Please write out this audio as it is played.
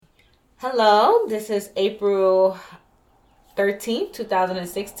Hello, this is April 13th,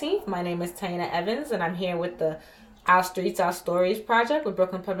 2016. My name is Taina Evans, and I'm here with the Our Streets, Our Stories project with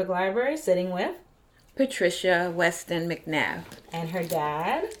Brooklyn Public Library, sitting with Patricia Weston McNabb. and her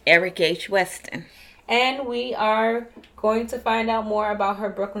dad. Eric H. Weston. And we are going to find out more about her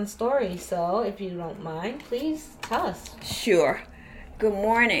Brooklyn story. So, if you don't mind, please tell us. Sure. Good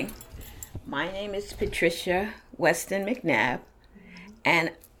morning. My name is Patricia Weston McNabb,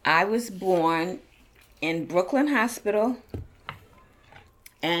 and I was born in Brooklyn Hospital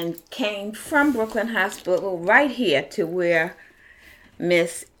and came from Brooklyn Hospital right here to where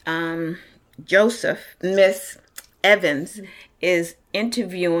Miss Evans is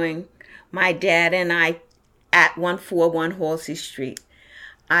interviewing my dad and I at 141 Halsey Street.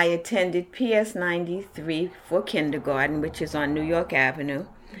 I attended PS 93 for kindergarten, which is on New York Avenue,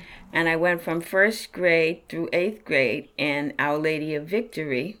 and I went from first grade through 8th grade in Our Lady of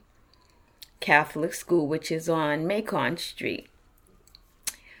Victory Catholic School, which is on Macon Street.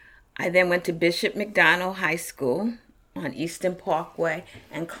 I then went to Bishop McDonald High School on Eastern Parkway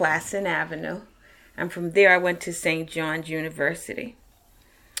and Classen Avenue. And from there I went to St. John's University.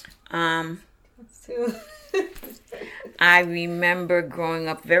 I remember growing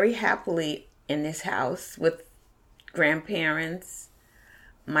up very happily in this house with grandparents,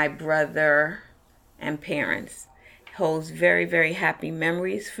 my brother, and parents. It holds very, very happy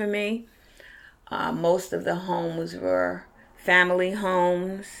memories for me. Most of the homes were family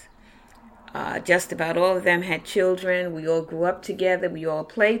homes. Just about all of them had children. We all grew up together. We all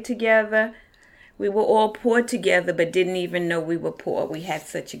played together. We were all poor together, but didn't even know we were poor. We had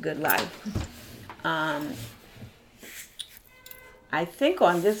such a good life. I think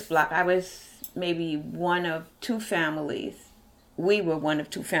on this block, I was maybe one of two families. We were one of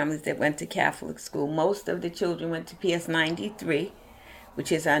two families that went to Catholic school. Most of the children went to PS 93, which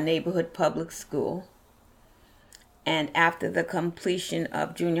is our neighborhood public school. And after the completion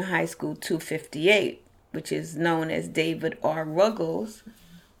of junior high school 258, which is known as David R. Ruggles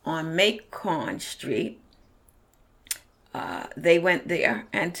on Macon Street, they went there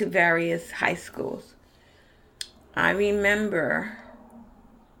and to various high schools. I remember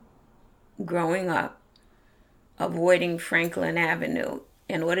growing up avoiding Franklin Avenue.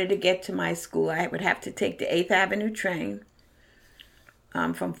 In order to get to my school, I would have to take the 8th Avenue train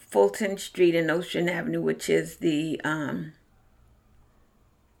from Fulton Street and Nostrand Avenue, which is the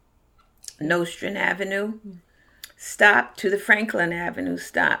Nostrand Avenue stop, to the Franklin Avenue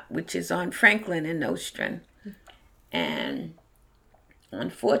stop, which is on Franklin and Nostrand. And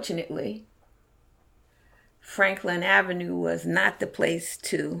unfortunately, Franklin Avenue was not the place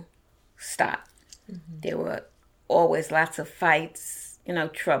to stop. There were always lots of fights,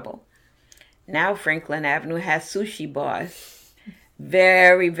 trouble. Now Franklin Avenue has sushi bars.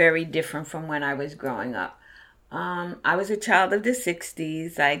 Very, very different from when I was growing up. I was a child of the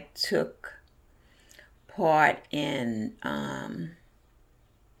 60s. I took part in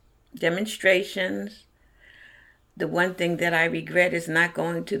demonstrations. The one thing that I regret is not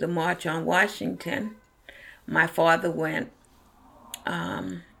going to the March on Washington. My father went.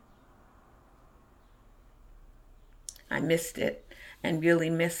 I missed it and really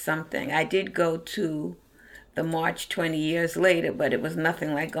missed something. I did go to the march 20 years later, but it was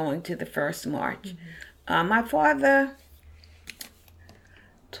nothing like going to the first march. My father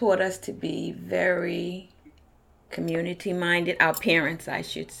taught us to be very community-minded, our parents, I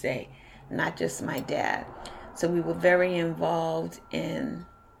should say, not just my dad. So we were very involved in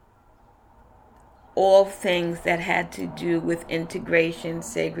all things that had to do with integration,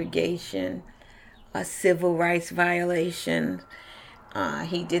 segregation, civil rights violations.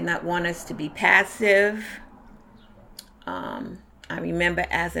 He did not want us to be passive. I remember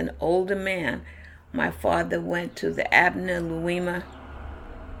as an older man, my father went to the Abner Louima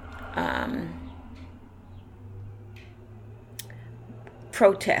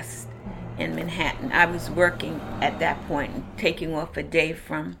protest in Manhattan. I was working at that point, taking off a day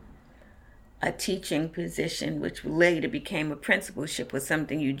from a teaching position, which later became a principalship, was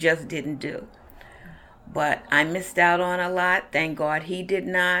something you just didn't do. But I missed out on a lot. Thank God he did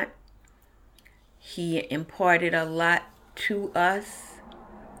not. He imparted a lot to us,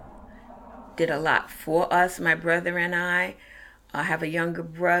 did a lot for us, my brother and I. I have a younger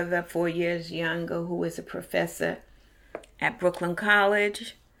brother, 4 years younger, who is a professor at Brooklyn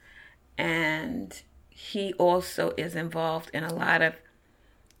College. And he also is involved in a lot of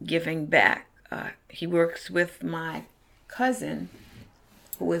giving back. He works with my cousin,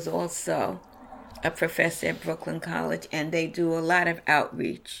 who is also a professor at Brooklyn College, and they do a lot of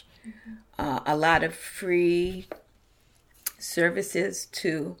outreach, a lot of free services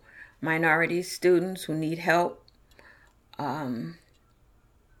to minority students who need help. I'm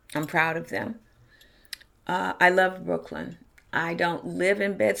proud of them. I love Brooklyn. I don't live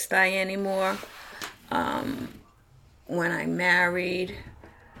in Bed-Stuy anymore. When I married,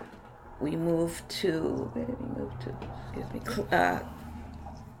 we moved to, where did we move to?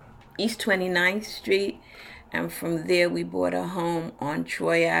 East 29th Street. And from there, we bought a home on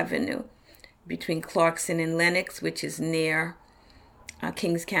Troy Avenue between Clarkson and Lenox, which is near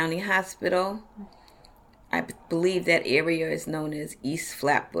Kings County Hospital. I believe that area is known as East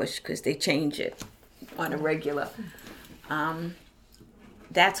Flatbush because they change it on a regular.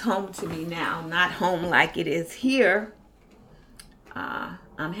 That's home to me now, not home like it is here.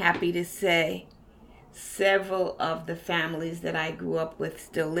 I'm happy to say several of the families that I grew up with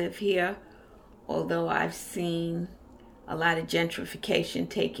still live here, although I've seen a lot of gentrification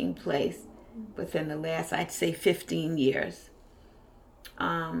taking place within the last, I'd say, 15 years.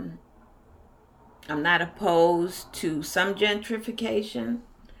 I'm not opposed to some gentrification.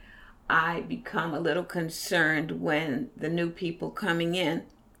 I become a little concerned when the new people coming in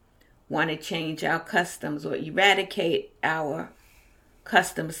want to change our customs or eradicate our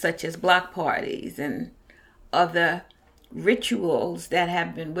customs, such as block parties and other rituals that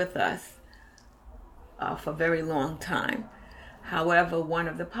have been with us for a very long time. However, one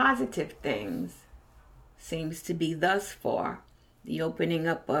of the positive things seems to be thus far the opening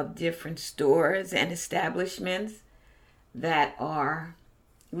up of different stores and establishments that are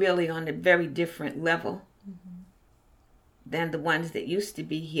really on a very different level than the ones that used to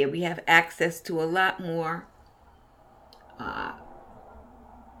be here. We have access to a lot more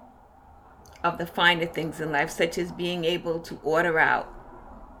of the finer things in life, such as being able to order out,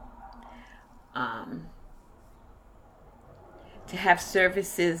 to have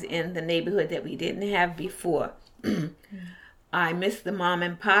services in the neighborhood that we didn't have before. I miss the mom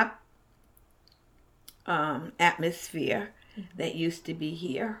and pop atmosphere that used to be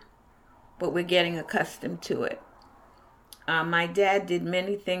here, but we're getting accustomed to it. My dad did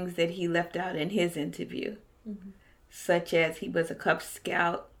many things that he left out in his interview, such as he was a Cub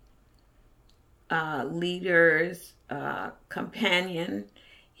Scout, leader's companion.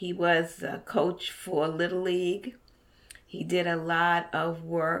 He was a coach for Little League. He did a lot of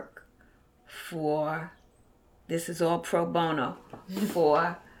work for, this is all pro bono,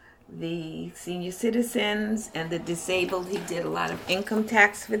 for the senior citizens and the disabled. He did a lot of income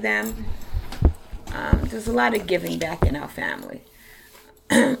tax for them. There's a lot of giving back in our family.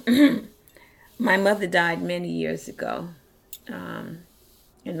 My mother died many years ago, in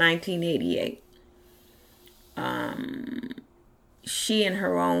 1988. She, in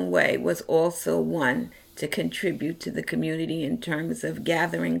her own way, was also one to contribute to the community in terms of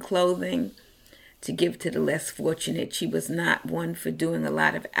gathering clothing to give to the less fortunate. She was not one for doing a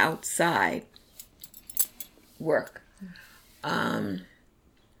lot of outside work. And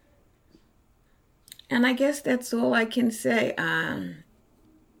I guess that's all I can say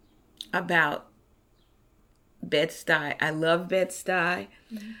about Bed-Stuy. I love Bed-Stuy.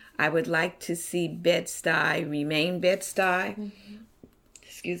 I would like to see Bed-Stuy remain Bed-Stuy.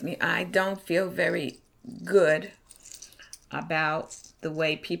 Excuse me. I don't feel very good about the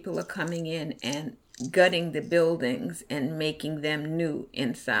way people are coming in and gutting the buildings and making them new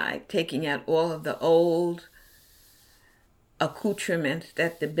inside, taking out all of the old accoutrements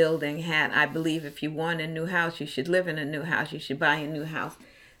that the building had. I believe if you want a new house, you should live in a new house. You should buy a new house.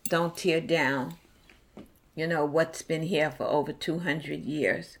 Don't tear down, what's been here for over 200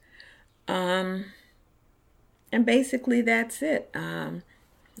 years. And basically that's it.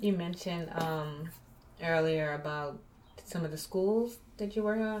 You mentioned earlier about some of the schools that you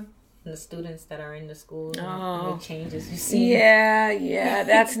work on and the students that are in the schools and the changes you see. Yeah,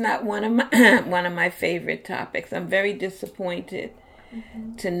 that's not one of my favorite topics. I'm very disappointed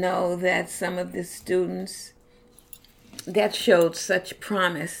to know that some of the students that showed such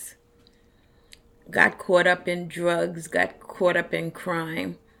promise got caught up in drugs, got caught up in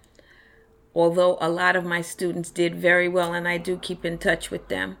crime. Although a lot of my students did very well, and I do keep in touch with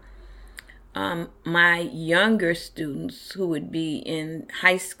them. My younger students, who would be in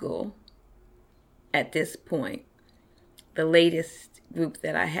high school at this point, the latest group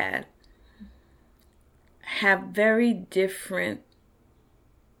that I had, have very different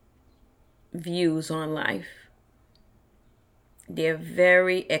views on life. They're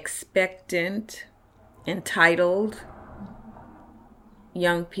very expectant, entitled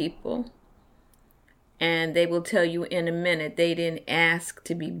young people. And they will tell you in a minute they didn't ask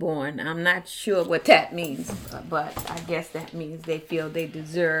to be born. I'm not sure what that means, but I guess that means they feel they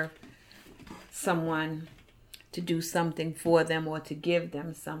deserve someone to do something for them or to give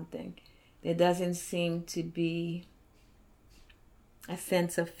them something. There doesn't seem to be a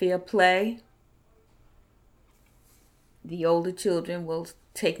sense of fair play. The older children will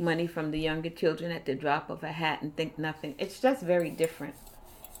take money from the younger children at the drop of a hat and think nothing. It's just very different.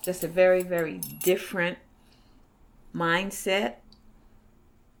 Just a very, very different mindset.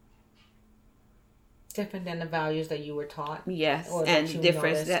 Different than the values that you were taught. Yes, or and that you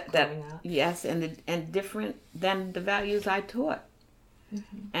different growing up. Yes, and different than the values I taught.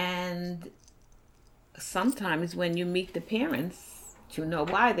 Mm-hmm. And sometimes when you meet the parents, you know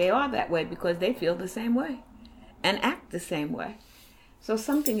why they are that way, because they feel the same way and act the same way. So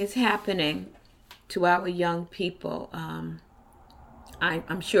something is happening to our young people.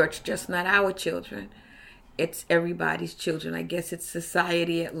 I'm sure it's just not our children. It's everybody's children. I guess it's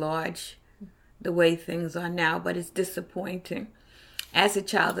society at large, the way things are now, but it's disappointing. As a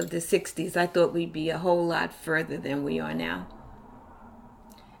child of the 60s, I thought we'd be a whole lot further than we are now.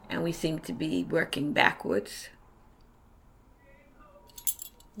 And we seem to be working backwards.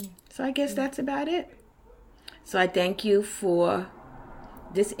 So I guess that's about it. So I thank you for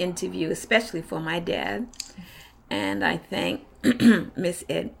this interview, especially for my dad. And I thank Miss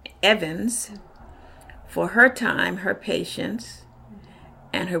Evans for her time, her patience,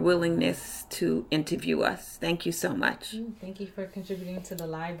 and her willingness to interview us. Thank you so much. Thank you for contributing to the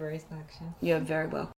library section. You're very welcome.